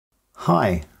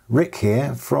Hi, Rick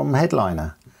here from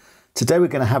Headliner. Today we're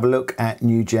going to have a look at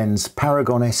NUGEN's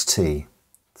Paragon ST.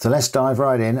 So let's dive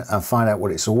right in and find out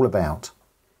what it's all about.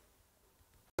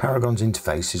 Paragon's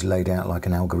interface is laid out like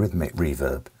an algorithmic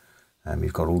reverb.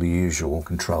 You've got all the usual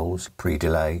controls,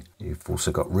 pre-delay. You've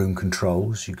also got room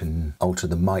controls. You can alter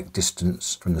the mic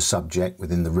distance from the subject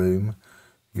within the room.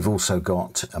 You've also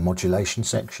got a modulation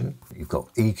section. You've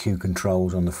got EQ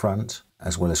controls on the front,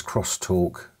 as well as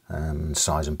crosstalk,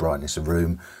 size and brightness of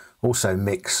room. Also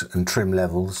mix and trim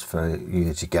levels for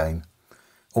unity gain.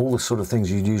 All the sort of things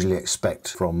you'd usually expect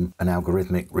from an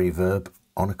algorithmic reverb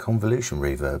on a convolution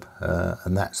reverb.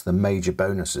 And that's the major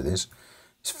bonus of this.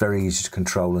 It's very easy to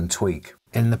control and tweak.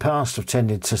 In the past, I've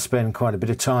tended to spend quite a bit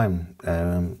of time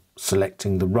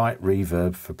selecting the right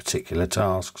reverb for particular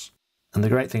tasks. And the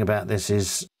great thing about this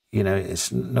is, you know,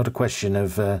 it's not a question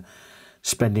of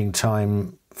spending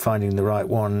time finding the right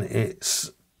one.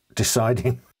 It's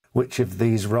deciding which of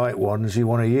these right ones you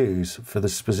want to use for the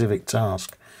specific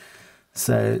task.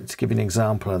 So to give you an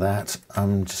example of that,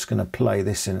 I'm just going to play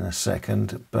this in a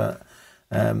second, but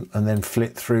and then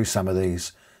flit through some of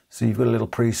these. So you've got a little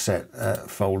preset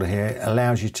folder here. It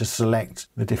allows you to select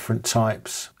the different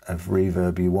types of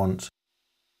reverb you want.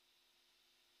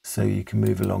 So you can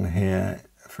move along here.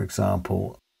 For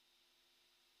example,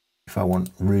 if I want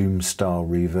room style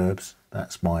reverbs,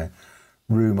 that's my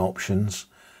room options.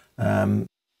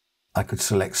 I could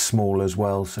select small as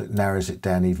well, so it narrows it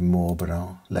down even more, but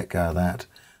I'll let go of that.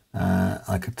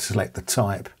 I could select the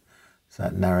type, so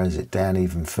that narrows it down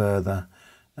even further.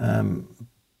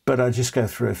 But I'll just go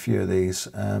through a few of these,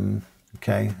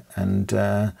 okay, and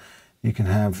you can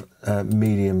have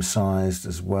medium-sized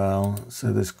as well.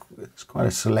 So there's quite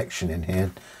a selection in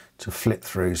here to flip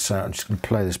through. So I'm just going to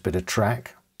play this bit of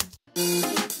track.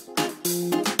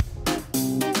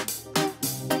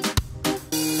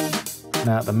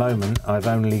 Now at the moment I've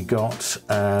only got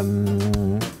a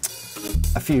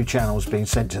few channels being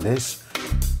sent to this.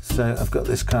 So I've got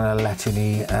this kind of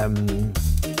Latiny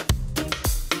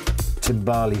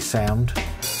timbali sound,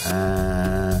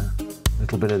 a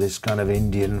little bit of this kind of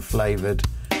Indian flavoured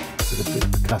with a bit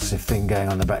of percussive thing going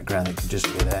on in the background that you can just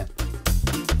hear there.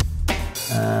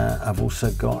 I've also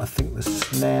got, I think, the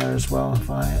snare as well. If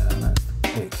I don't know,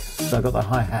 pick. So I've got the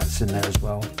hi-hats in there as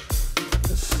well.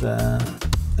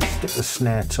 Let's stick the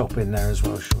snare top in there as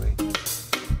well, shall we?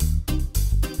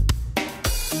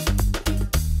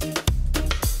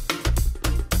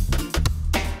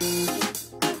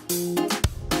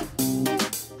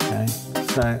 Okay,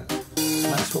 so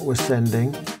that's what we're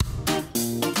sending.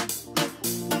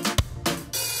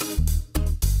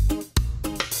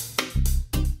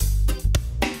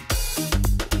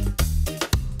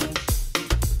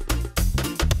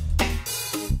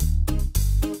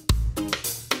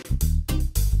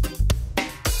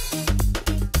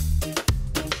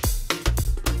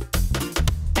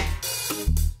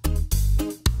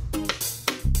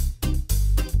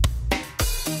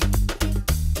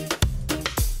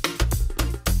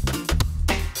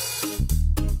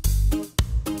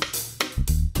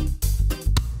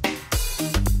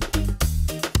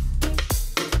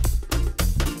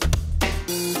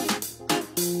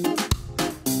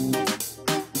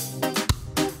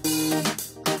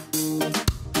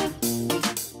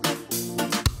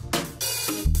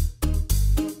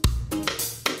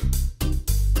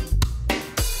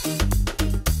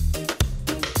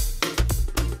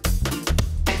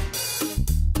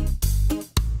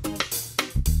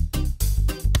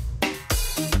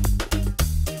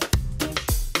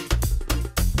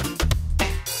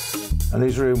 And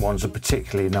these room ones are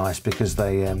particularly nice because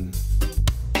they,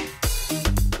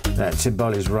 that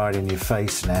timbali is right in your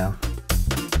face now.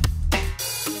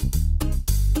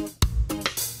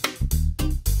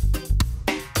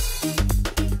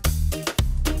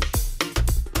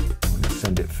 I'm going to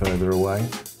send it further away.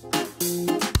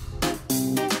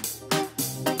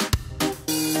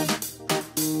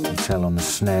 You can tell on the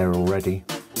snare already.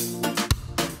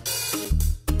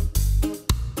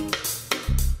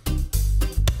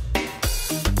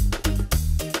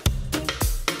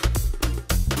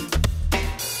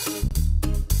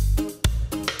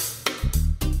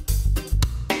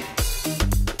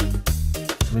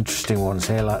 Interesting ones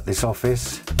here, like this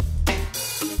office.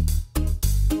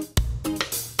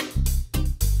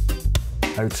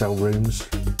 Hotel rooms.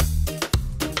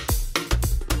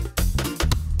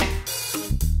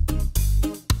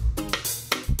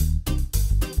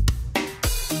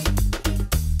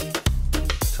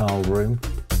 Tile room.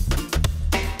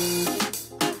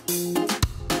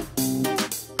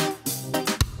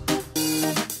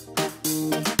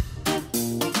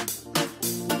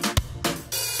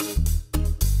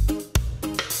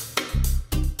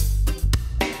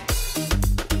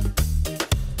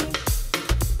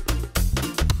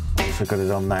 also got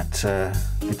it on that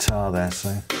guitar there,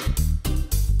 so.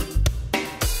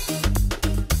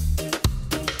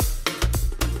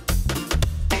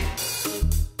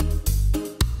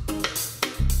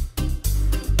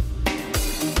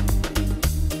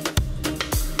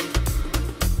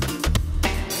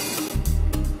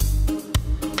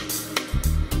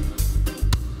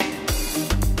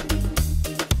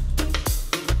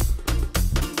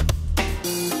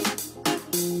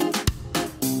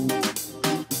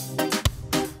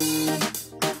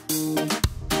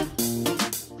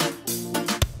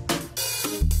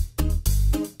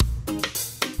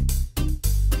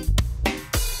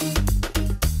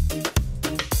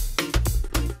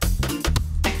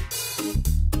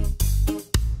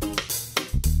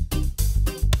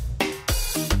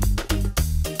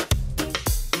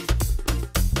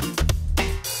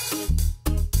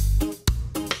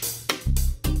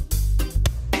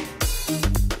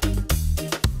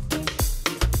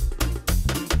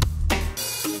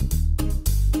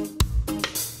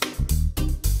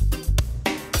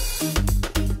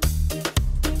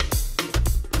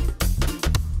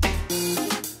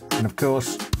 And of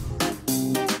course,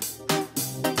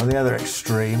 on the other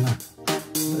extreme,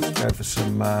 let's go for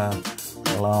some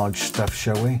large stuff,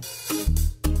 shall we?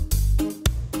 Oh,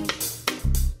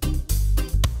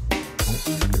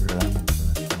 let's get rid of that one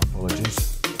first. Apologies.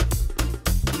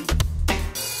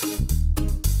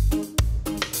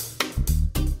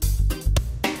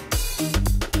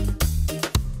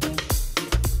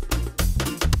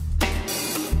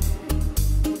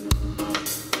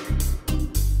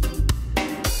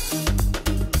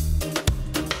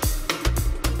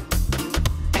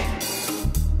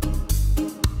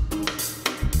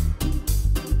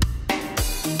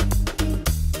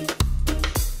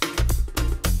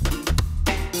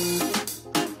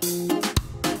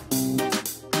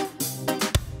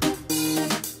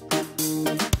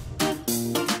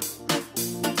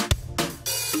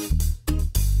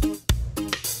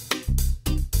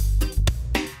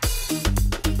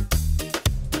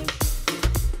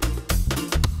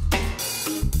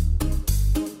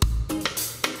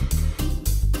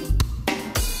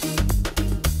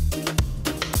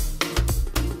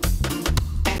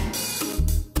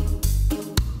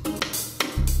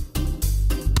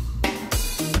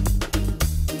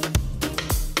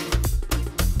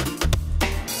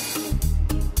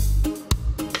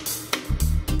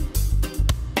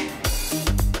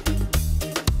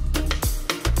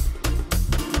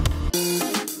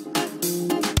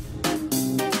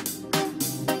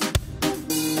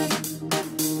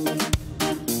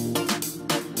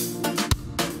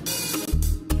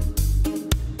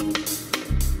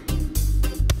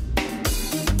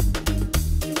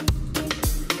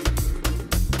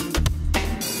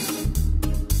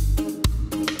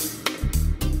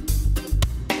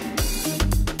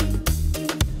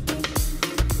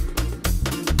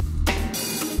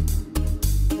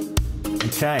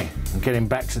 Okay, I'm getting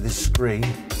back to this screen.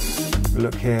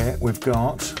 Look here, we've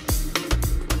got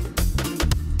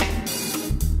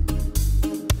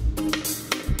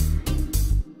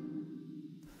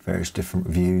various different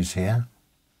views here.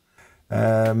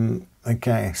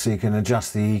 Okay, so you can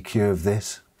adjust the EQ of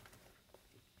this.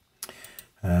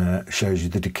 Shows you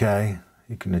the decay.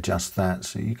 You can adjust that,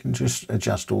 so you can just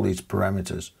adjust all these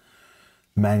parameters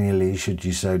manually should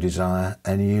you so desire,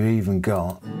 and you even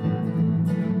got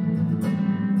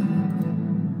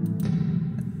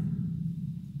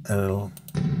a little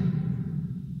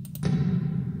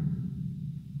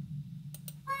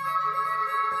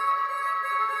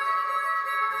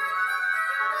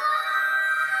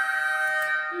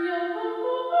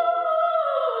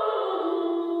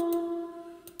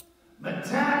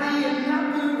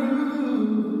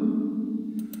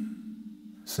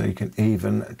so you can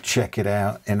even check it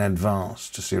out in advance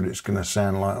to see what it's going to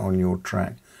sound like on your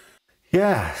track.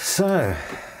 Yeah, so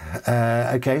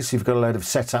okay, so you've got a load of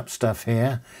setup stuff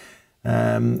here.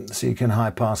 So you can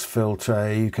high pass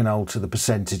filter, you can alter the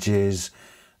percentages,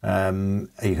 you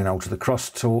can alter the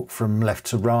crosstalk from left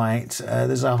to right.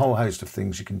 There's a whole host of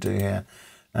things you can do here.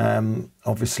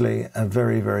 Obviously a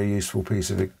very, very useful piece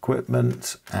of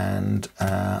equipment, and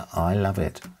I love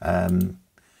it.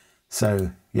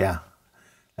 So yeah,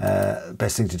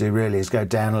 best thing to do really is go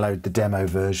download the demo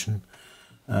version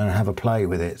and have a play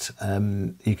with it.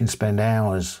 You can spend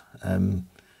hours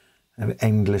have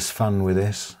endless fun with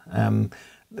this.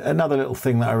 Another little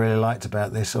thing that I really liked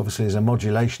about this, obviously, is a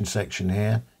modulation section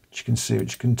here, which you can see,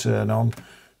 which you can turn on.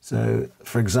 So,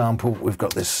 for example, we've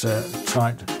got this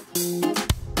tight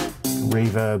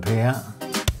reverb here.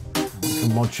 You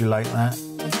can modulate that,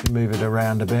 you can move it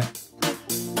around a bit.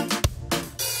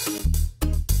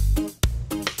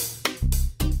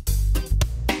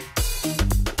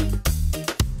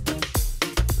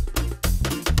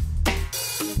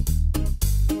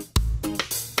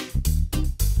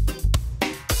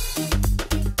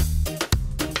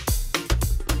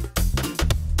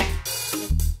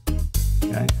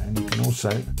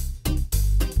 also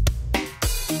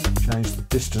change the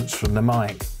distance from the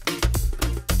mic.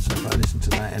 So if I listen to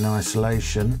that in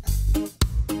isolation,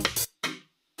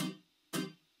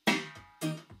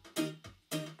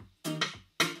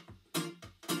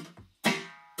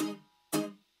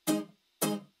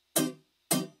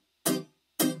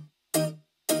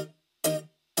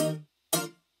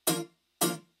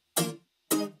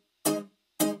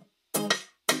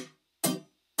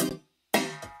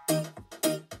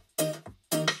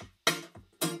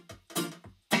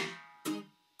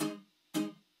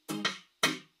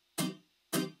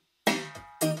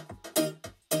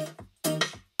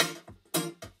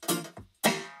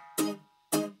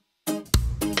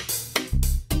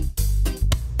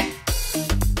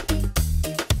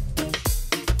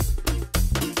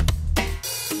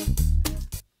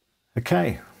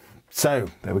 okay, so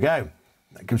there we go.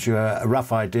 That gives you a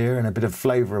rough idea and a bit of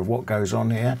flavour of what goes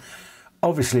on here.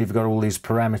 Obviously, you've got all these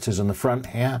parameters on the front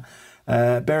here.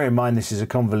 Bear in mind, this is a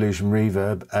convolution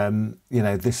reverb. You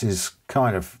know, this is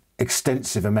kind of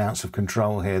extensive amounts of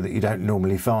control here that you don't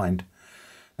normally find.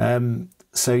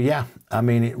 So yeah, I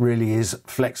mean, it really is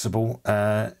flexible.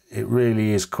 It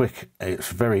really is quick.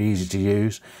 It's very easy to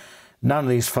use. None of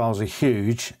these files are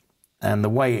huge, and the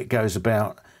way it goes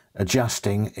about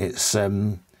adjusting its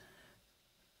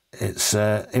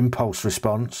impulse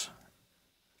response,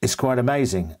 it's quite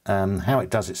amazing. How it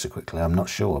does it so quickly, I'm not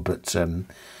sure, but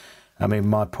I mean,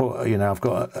 my poor, you know, I've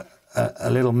got a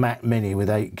little Mac Mini with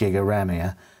 8 gig of RAM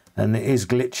here, and it is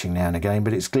glitching now and again,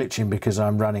 but it's glitching because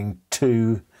I'm running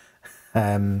two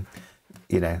DAWs.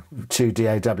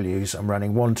 I'm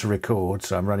running one to record,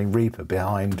 so I'm running Reaper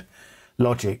behind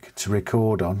Logic to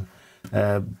record on.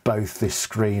 Both this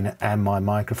screen and my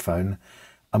microphone.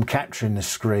 I'm capturing the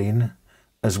screen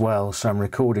as well, so I'm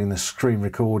recording the screen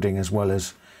recording as well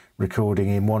as recording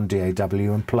in one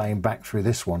DAW and playing back through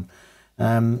this one.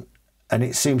 And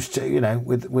it seems to, you know,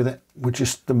 with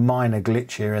just the minor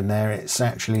glitch here and there, it's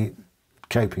actually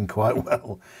coping quite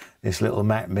well, this little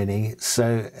Mac Mini.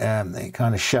 So it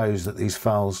kind of shows that these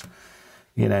files,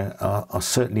 you know, are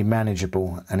certainly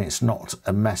manageable, and it's not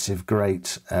a massive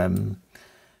great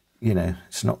you know,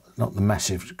 it's not the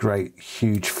massive, great,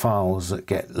 huge files that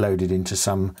get loaded into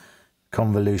some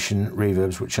convolution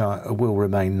reverbs, which will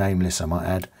remain nameless, I might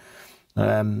add.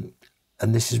 And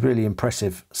this is really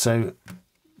impressive. So,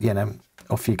 you know,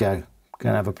 off you go. Go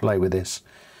and have a play with this.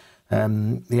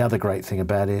 The other great thing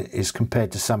about it is,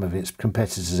 compared to some of its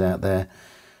competitors out there,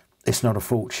 it's not a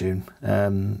fortune.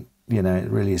 You know,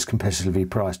 it really is competitively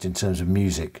priced in terms of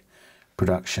music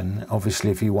production.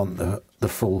 Obviously, if you want the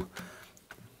full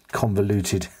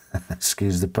convoluted,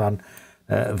 excuse the pun,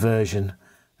 version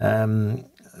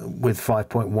with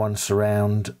 5.1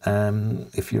 surround,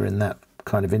 if you're in that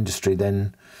kind of industry,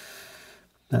 then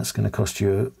that's going to cost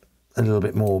you a little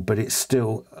bit more, but it's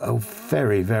still a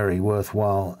very, very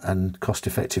worthwhile and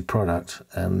cost-effective product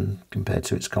compared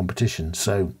to its competition.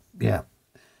 So yeah,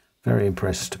 very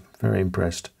impressed, very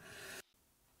impressed.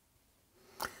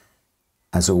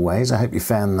 As always, I hope you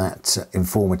found that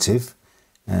informative.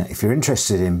 If you're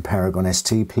interested in Paragon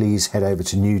ST, please head over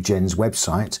to NUGEN's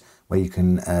website, where you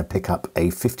can pick up a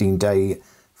 15-day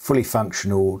fully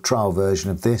functional trial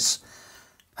version of this.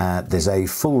 There's a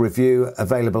full review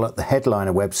available at the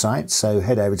Headliner website, so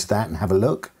head over to that and have a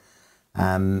look.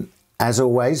 As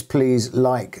always, please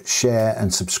like, share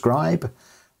and subscribe,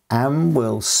 and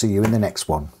we'll see you in the next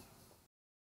one.